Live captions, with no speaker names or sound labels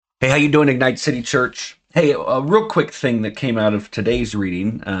Hey, how you doing, Ignite City Church? Hey, a real quick thing that came out of today's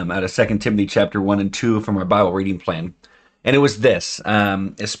reading, out of Second Timothy chapter 1 and 2 from our Bible reading plan. And it was this,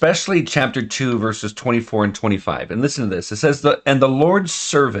 especially chapter 2, verses 24 and 25. And listen to this. It says, And the Lord's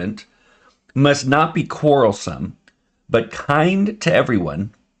servant must not be quarrelsome, but kind to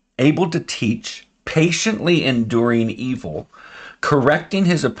everyone, able to teach, patiently enduring evil, correcting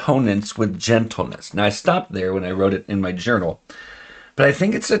his opponents with gentleness. Now, I stopped there when I wrote it in my journal. But I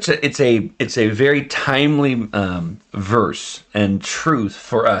think it's a very timely verse and truth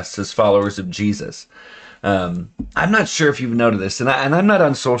for us as followers of Jesus. I'm not sure if you've noticed this, and I'm not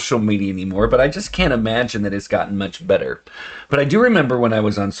on social media anymore, but I just can't imagine that it's gotten much better. But I do remember when I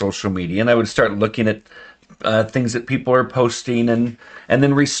was on social media, and I would start looking at things that people are posting, and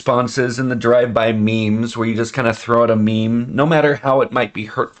then responses and the drive-by memes where you just kind of throw out a meme, no matter how it might be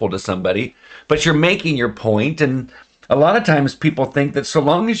hurtful to somebody, but you're making your point. And a lot of times people think that so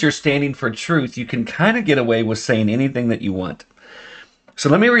long as you're standing for truth, you can kind of get away with saying anything that you want. So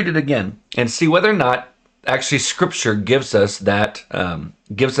let me read it again and see whether or not actually Scripture gives us that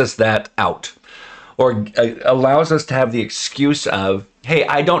out, or allows us to have the excuse of, hey,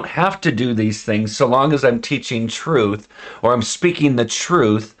 I don't have to do these things so long as I'm teaching truth or I'm speaking the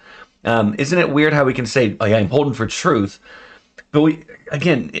truth. Isn't it weird how we can say, oh yeah, I'm holding for truth? But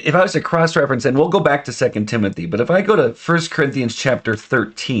again, if I was to cross-reference, and we'll go back to 2 Timothy, but if I go to 1 Corinthians chapter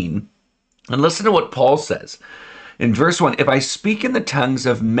 13, and listen to what Paul says. In verse 1, if I speak in the tongues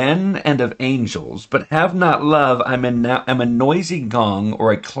of men and of angels, but have not love, I'm a noisy gong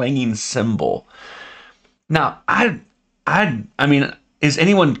or a clanging cymbal. Now, I mean, is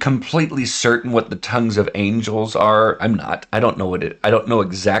anyone completely certain what the tongues of angels are? I'm not. I don't know I don't know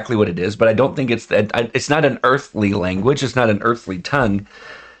exactly what it is, but I don't think it's not an earthly language. It's not an earthly tongue.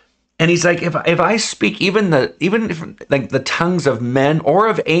 And he's like, if I speak even if like the tongues of men or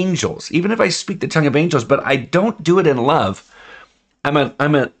of angels, even if I speak the tongue of angels, but I don't do it in love, I'm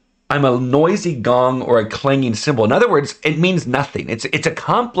a noisy gong or a clanging cymbal. In other words, it means nothing. It's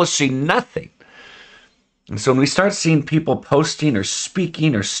accomplishing nothing. And so when we start seeing people posting or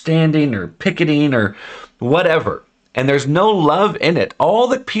speaking or standing or picketing or whatever, and there's no love in it, all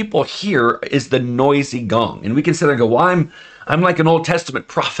that people hear is the noisy gong. And we can sit there and go, well, I'm like an Old Testament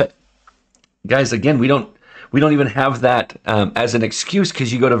prophet. Guys, again, we don't even have that as an excuse,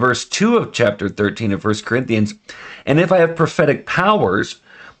 because you go to verse 2 of chapter 13 of 1 Corinthians, and if I have prophetic powers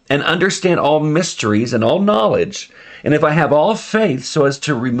and understand all mysteries and all knowledge, and if I have all faith so as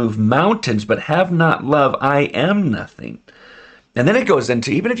to remove mountains, but have not love, I am nothing. And then it goes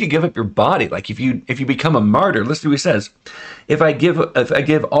into, even if you give up your body, like if you become a martyr, listen to what he says. If I give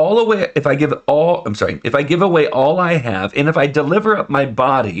away all I have, and if I deliver up my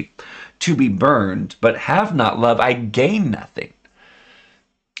body to be burned, but have not love, I gain nothing.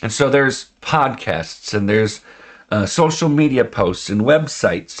 And so there's podcasts, and there's social media posts and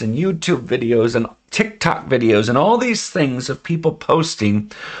websites and YouTube videos and TikTok videos and all these things of people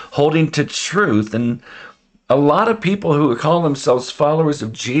posting, holding to truth. And a lot of people who call themselves followers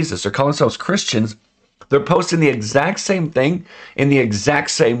of Jesus or call themselves Christians, they're posting the exact same thing in the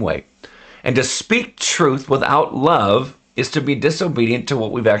exact same way. And to speak truth without love is to be disobedient to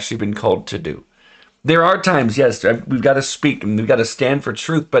what we've actually been called to do. There are times, yes, we've got to speak and we've got to stand for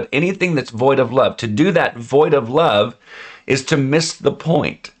truth, but anything that's void of love, to do that void of love is to miss the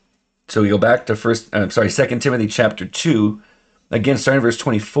point. So we go back to 2 Timothy chapter 2, again, starting verse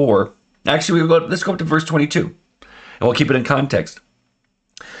 24. Actually, let's go up to verse 22, and we'll keep it in context.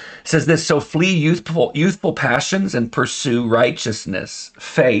 It says this, so flee youthful passions and pursue righteousness,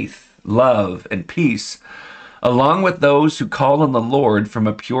 faith, love, and peace, along with those who call on the Lord from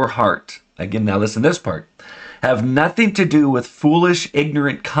a pure heart. Again, now listen to this part. Have nothing to do with foolish,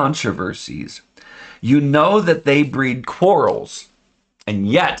 ignorant controversies. You know that they breed quarrels. And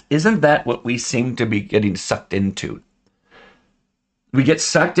yet, isn't that what we seem to be getting sucked into? We get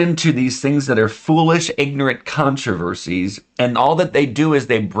sucked into these things that are foolish, ignorant controversies, and all that they do is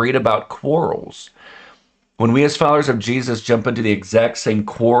they breed about quarrels. When we as followers of Jesus jump into the exact same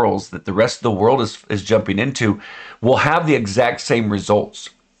quarrels that the rest of the world is jumping into, we'll have the exact same results.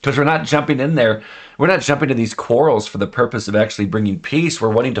 Because we're not jumping in there. We're not jumping to these quarrels for the purpose of actually bringing peace. We're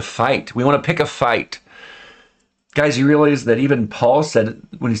wanting to fight. We want to pick a fight. Guys, you realize that even Paul said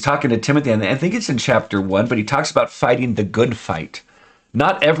when he's talking to Timothy, and I think it's in chapter 1, but he talks about fighting the good fight.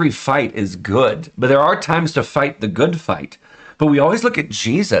 Not every fight is good, but there are times to fight the good fight. But we always look at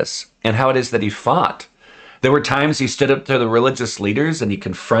Jesus and how it is that he fought. There were times he stood up to the religious leaders and he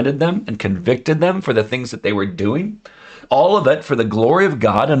confronted them and convicted them for the things that they were doing. All of it for the glory of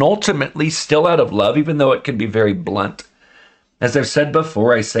God, and ultimately still out of love, even though it can be very blunt. As I've said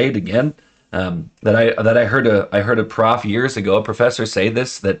before, I say it again, that I heard a prof years ago, a professor say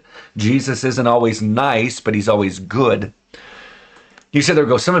this, that Jesus isn't always nice, but he's always good. You said there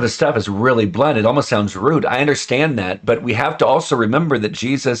goes, some of his stuff is really blunt. It almost sounds rude. I understand that, but we have to also remember that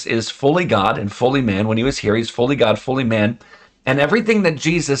Jesus is fully God and fully man. When he was here, he's fully God, fully man. And everything that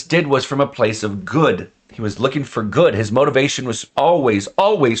Jesus did was from a place of good. He was looking for good. His motivation was always,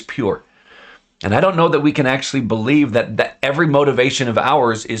 always pure. And I don't know that we can actually believe that every motivation of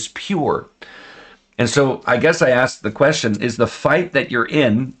ours is pure. And so I guess I asked the question, is the fight that you're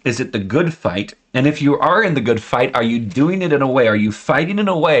in, is it the good fight? And if you are in the good fight, are you doing it in a way, are you fighting in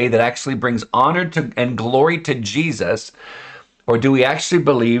a way that actually brings honor to and glory to Jesus? Or do we actually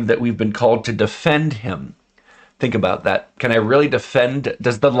believe that we've been called to defend him? Think about that. Can I really defend?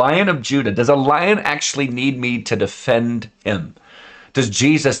 Does the Lion of Judah, does a lion actually need me to defend him? Does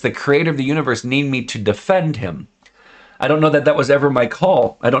Jesus, the creator of the universe, need me to defend him? I don't know that that was ever my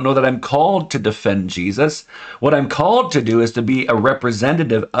call. I don't know that I'm called to defend Jesus. What I'm called to do is to be a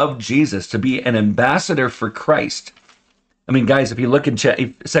representative of Jesus, to be an ambassador for Christ. I mean, guys, if you look in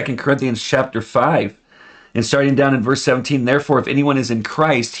 2 Corinthians chapter 5, and starting down in verse 17, therefore, if anyone is in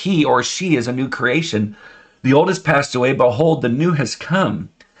Christ, he or she is a new creation. The old has passed away, behold, the new has come.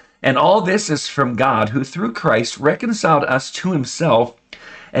 And all this is from God, who through Christ reconciled us to himself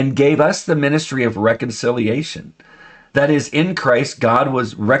and gave us the ministry of reconciliation. That is, in Christ, God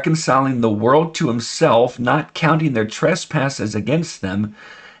was reconciling the world to himself, not counting their trespasses against them,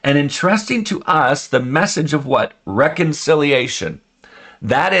 and entrusting to us the message of what? Reconciliation.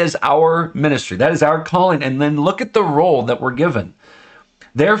 That is our ministry. That is our calling. And then look at the role that we're given.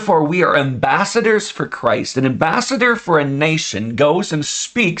 Therefore, we are ambassadors for Christ. An ambassador for a nation goes and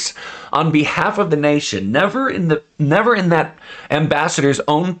speaks on behalf of the nation, never in that ambassador's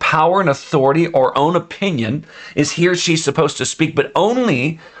own power and authority or own opinion is he or she supposed to speak, but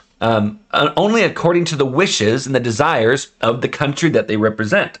only according to the wishes and the desires of the country that they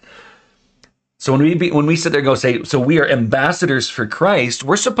represent. So when we sit there and go say, so we are ambassadors for Christ,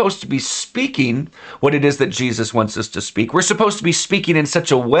 we're supposed to be speaking what it is that Jesus wants us to speak. We're supposed to be speaking in such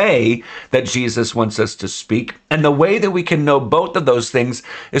a way that Jesus wants us to speak. And the way that we can know both of those things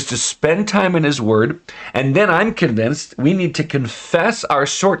is to spend time in his word. And then I'm convinced we need to confess our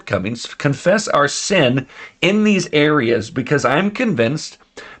shortcomings, confess our sin in these areas, because I'm convinced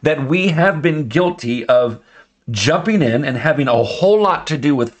that we have been guilty of jumping in and having a whole lot to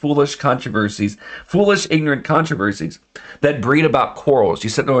do with foolish controversies, foolish, ignorant controversies that breed about quarrels. You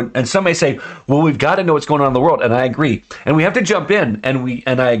said, and some may say, well, we've got to know what's going on in the world. And I agree. And we have to jump in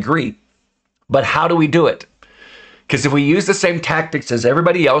and I agree. But how do we do it? Because if we use the same tactics as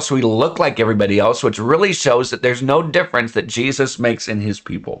everybody else, we look like everybody else, which really shows that there's no difference that Jesus makes in his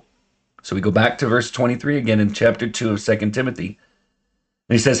people. So we go back to verse 23 again in chapter 2 of 2 Timothy.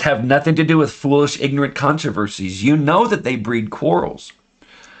 And he says, have nothing to do with foolish, ignorant controversies. You know that they breed quarrels.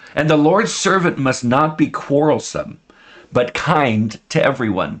 And the Lord's servant must not be quarrelsome, but kind to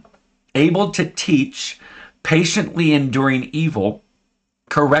everyone, able to teach, patiently enduring evil,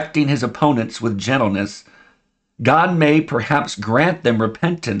 correcting his opponents with gentleness. God may perhaps grant them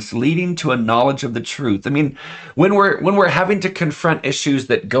repentance, leading to a knowledge of the truth. I mean, when we're having to confront issues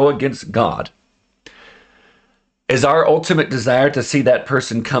that go against God, is our ultimate desire to see that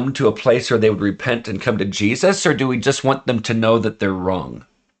person come to a place where they would repent and come to Jesus, or do we just want them to know that they're wrong?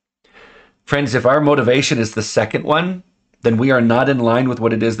 Friends, if our motivation is the second one, then we are not in line with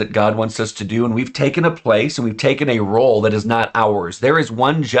what it is that God wants us to do, and we've taken a place and we've taken a role that is not ours. There is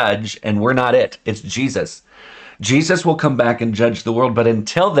one judge, and we're not it. It's Jesus. Jesus will come back and judge the world, but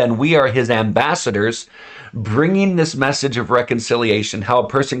until then, we are his ambassadors, bringing this message of reconciliation, how a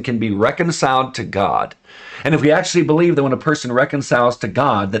person can be reconciled to God. And if we actually believe that when a person reconciles to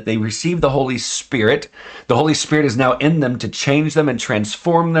God, that they receive the Holy Spirit is now in them to change them and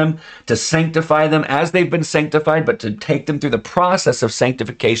transform them, to sanctify them as they've been sanctified, but to take them through the process of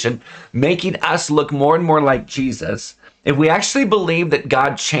sanctification, making us look more and more like Jesus. If we actually believe that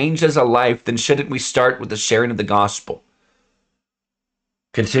God changes a life, then shouldn't we start with the sharing of the gospel?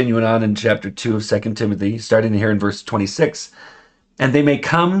 Continuing on in chapter 2 of 2 Timothy, starting here in verse 26. And they may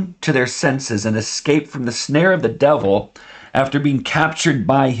come to their senses and escape from the snare of the devil after being captured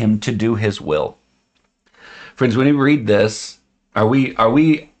by him to do his will. Friends, when we read this, are we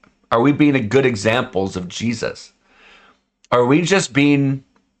being good examples of Jesus? Are we just being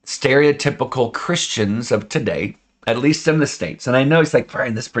stereotypical Christians of today, at least in the States? And I know it's like,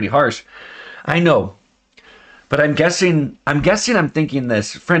 Brian, this is pretty harsh. I know. But I'm thinking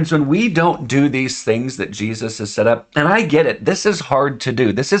this, friends, when we don't do these things that Jesus has set up, and I get it, this is hard to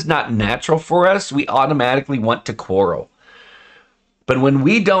do. This is not natural for us. We automatically want to quarrel. But when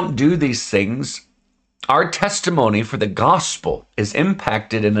we don't do these things, our testimony for the gospel is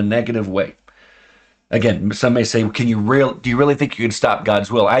impacted in a negative way. Again, some may say, do you really think you can stop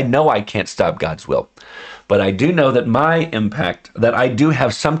God's will? I know I can't stop God's will, but I do know that that I do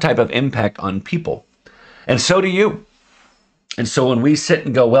have some type of impact on people. And so do you. And so when we sit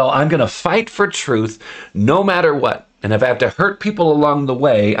and go, well, I'm going to fight for truth no matter what, and if I have to hurt people along the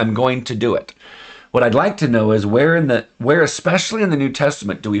way, I'm going to do it. What I'd like to know is where especially in the New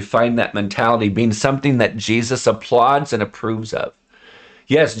Testament, do we find that mentality being something that Jesus applauds and approves of?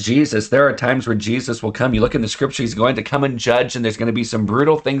 Yes, Jesus, there are times where Jesus will come. You look in the scripture, he's going to come and judge, and there's going to be some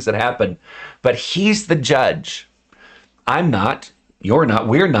brutal things that happen. But he's the judge. I'm not, you're not,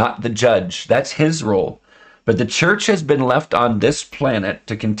 we're not the judge. That's his role. But the church has been left on this planet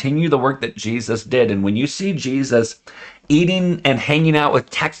to continue the work that Jesus did. And when you see Jesus eating and hanging out with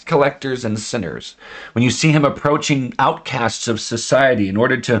tax collectors and sinners, when you see him approaching outcasts of society in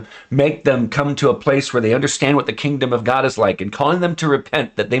order to make them come to a place where they understand what the kingdom of God is like, and calling them to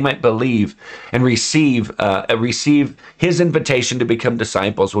repent that they might believe and receive his invitation to become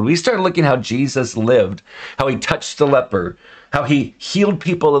disciples, when we start looking how Jesus lived, how he touched the leper, how he healed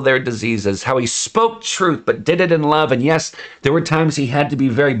people of their diseases, how he spoke truth, but did it in love. And yes, there were times he had to be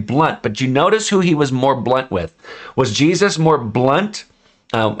very blunt, but you notice who he was more blunt with. Was Jesus more blunt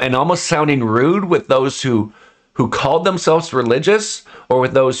and almost sounding rude with those who called themselves religious, or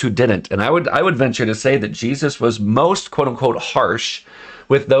with those who didn't? And I would venture to say that Jesus was most, quote unquote, harsh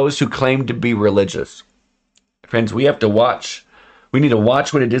with those who claimed to be religious. Friends, we have to watch. We need to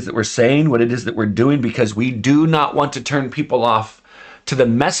watch what it is that we're saying, what it is that we're doing, because we do not want to turn people off to the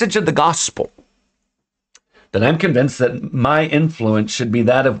message of the gospel. That I'm convinced that my influence should be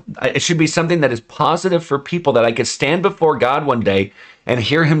it should be something that is positive for people, that I could stand before God one day and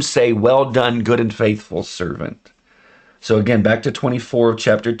hear him say, well done, good and faithful servant. So again, back to 24 of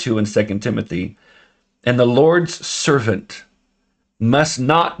chapter 2 in 2 Timothy. And the Lord's servant must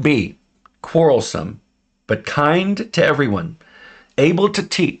not be quarrelsome, but kind to everyone, able to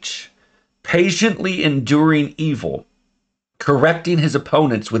teach, patiently enduring evil, correcting his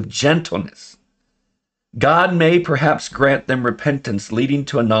opponents with gentleness. God may perhaps grant them repentance, leading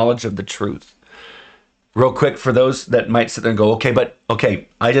to a knowledge of the truth. Real quick, for those that might sit there and go, okay,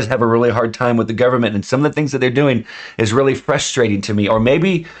 I just have a really hard time with the government, and some of the things that they're doing is really frustrating to me. Or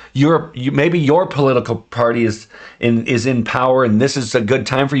maybe your political party is in power, and this is a good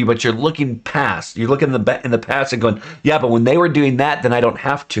time for you, but you're looking past. You're looking in the past and going, yeah, but when they were doing that, then I don't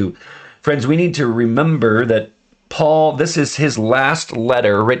have to. Friends, we need to remember that Paul, this is his last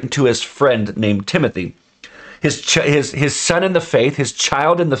letter written to his friend named Timothy. His son in the faith, his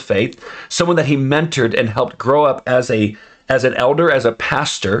child in the faith, someone that he mentored and helped grow up as an elder, as a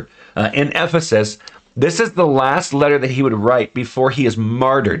pastor in Ephesus. This is the last letter that he would write before he is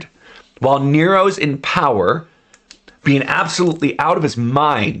martyred. While Nero's in power, being absolutely out of his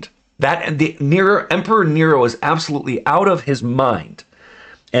mind, Emperor Nero is absolutely out of his mind.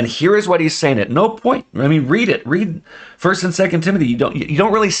 And here is what he's saying at no point. I mean, read it. Read 1st and 2nd Timothy. You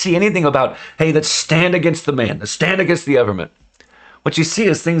don't really see anything about, hey, let's stand against the man, let's stand against the government. What you see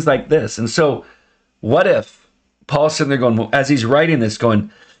is things like this. And so what if Paul's sitting there going, as he's writing this,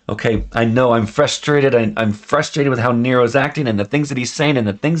 going, okay, I know I'm frustrated. I'm frustrated with how Nero's acting and the things that he's saying and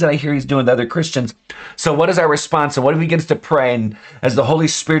the things that I hear he's doing to other Christians. So what is our response? And what if he begins to pray? And as the Holy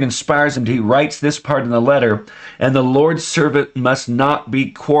Spirit inspires him, he writes this part in the letter. And the Lord's servant must not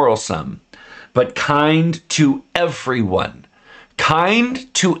be quarrelsome, but kind to everyone.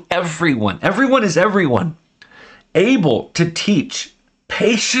 Kind to everyone. Everyone is everyone. Able to teach,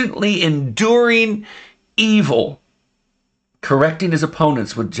 patiently enduring evil, correcting his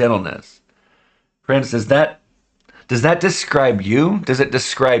opponents with gentleness. Friends, does that describe you? Does it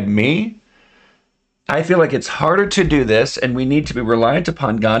describe me? I feel like it's harder to do this, and we need to be reliant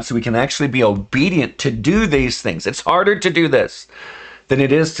upon God so we can actually be obedient to do these things. It's harder to do this than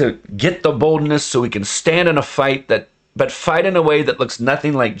it is to get the boldness so we can stand in a fight, but fight in a way that looks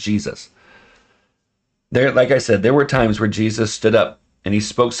nothing like Jesus. Like I said, there were times where Jesus stood up and he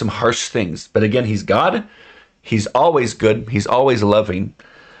spoke some harsh things. But again, he's God. He's always good. He's always loving.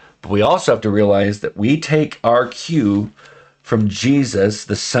 But we also have to realize that we take our cue from Jesus,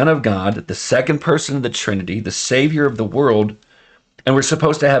 the Son of God, the second person of the Trinity, the Savior of the world, and we're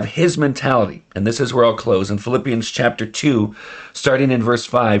supposed to have his mentality. And this is where I'll close. In Philippians chapter 2, starting in verse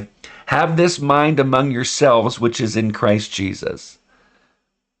 5, have this mind among yourselves, which is in Christ Jesus,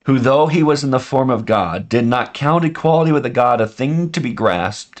 who though he was in the form of God, did not count equality with God a thing to be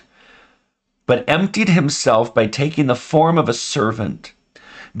grasped, but emptied himself by taking the form of a servant,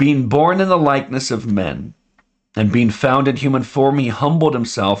 being born in the likeness of men. And being found in human form, he humbled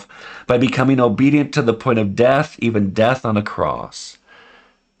himself by becoming obedient to the point of death, even death on a cross.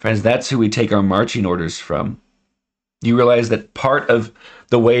 Friends, that's who we take our marching orders from. You realize that part of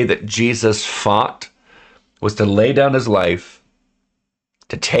the way that Jesus fought was to lay down his life,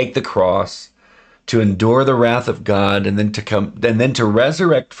 to take the cross, to endure the wrath of God, and then to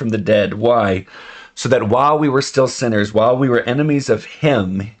resurrect from the dead. Why? So that while we were still sinners, while we were enemies of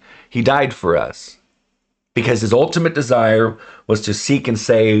him, he died for us. Because his ultimate desire was to seek and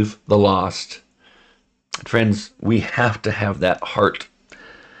save the lost. Friends, we have to have that heart.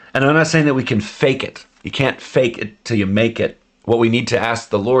 And I'm not saying that we can fake it. You can't fake it till you make it. What we need to ask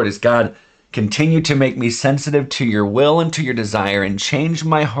the Lord is, God, continue to make me sensitive to your will and to your desire, and change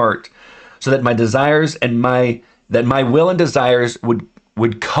my heart so that my desires and my will and desires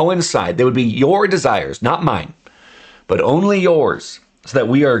would coincide. They would be your desires, not mine, but only yours. So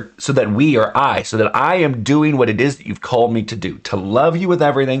that I am doing what it is that you've called me to do, to love you with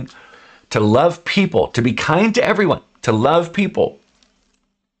everything, to love people, to be kind to everyone, to love people,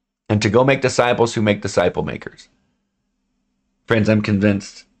 and to go make disciples who make disciple makers. Friends, I'm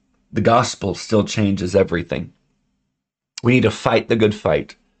convinced the gospel still changes everything. We need to fight the good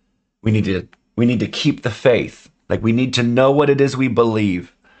fight. We need to keep the faith. Like, we need to know what it is we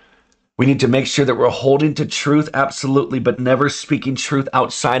believe. We need to make sure that we're holding to truth, absolutely, but never speaking truth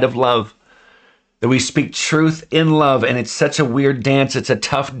outside of love. That we speak truth in love, and it's such a weird dance. It's a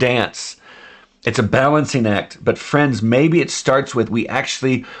tough dance. It's a balancing act. But friends, maybe it starts with we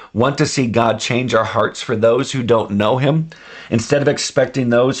actually want to see God change our hearts for those who don't know him. Instead of expecting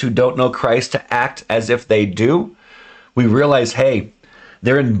those who don't know Christ to act as if they do, we realize, hey,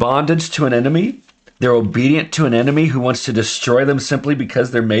 they're in bondage to an enemy. They're obedient to an enemy who wants to destroy them simply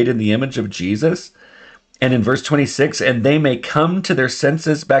because they're made in the image of Jesus. And in verse 26, and they may come to their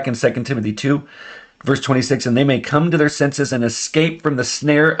senses, back in 2 Timothy 2, verse 26, and they may come to their senses and escape from the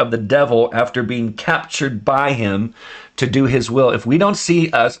snare of the devil after being captured by him to do his will. If we don't see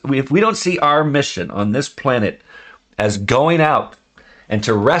our mission on this planet as going out and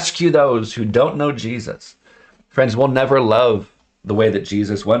to rescue those who don't know Jesus, friends, we'll never love the way that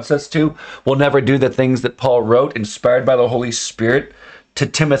Jesus wants us to. We'll never do the things that Paul wrote, inspired by the Holy Spirit, to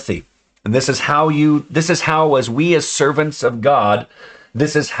Timothy. And this is how, as we as servants of God,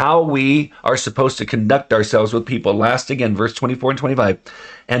 this is how we are supposed to conduct ourselves with people. Last again, verse 24 and 25.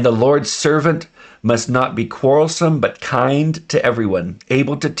 And the Lord's servant must not be quarrelsome, but kind to everyone,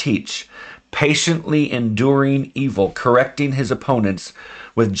 able to teach, patiently enduring evil, correcting his opponents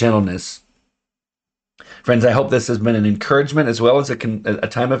with gentleness. Friends, I hope this has been an encouragement as well as a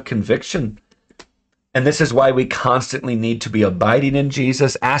time of conviction. And this is why we constantly need to be abiding in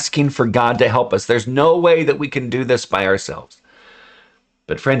Jesus, asking for God to help us. There's no way that we can do this by ourselves.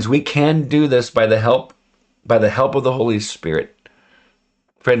 But friends, we can do this by the help of the Holy Spirit.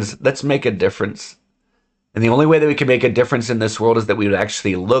 Friends, let's make a difference. And the only way that we can make a difference in this world is that we would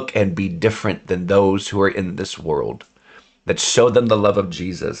actually look and be different than those who are in this world, that show them the love of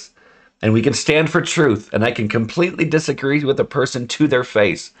Jesus. And we can stand for truth, and I can completely disagree with a person to their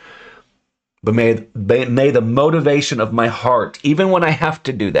face. But may the motivation of my heart, even when I have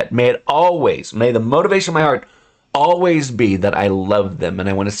to do that, may the motivation of my heart always be that I love them and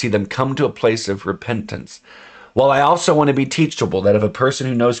I want to see them come to a place of repentance. While I also want to be teachable, that if a person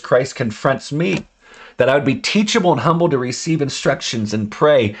who knows Christ confronts me, that I would be teachable and humble to receive instructions and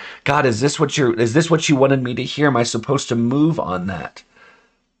pray, God, is this what you wanted me to hear? Am I supposed to move on that?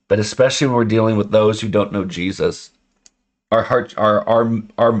 But especially when we're dealing with those who don't know Jesus, our heart's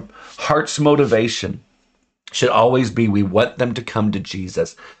motivation should always be we want them to come to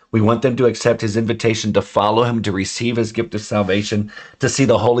Jesus. We want them to accept his invitation to follow him, to receive his gift of salvation, to see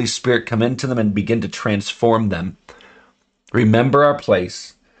the Holy Spirit come into them and begin to transform them. Remember our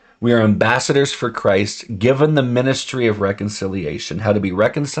place. We are ambassadors for Christ, given the ministry of reconciliation, how to be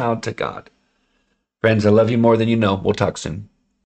reconciled to God. Friends, I love you more than you know. We'll talk soon.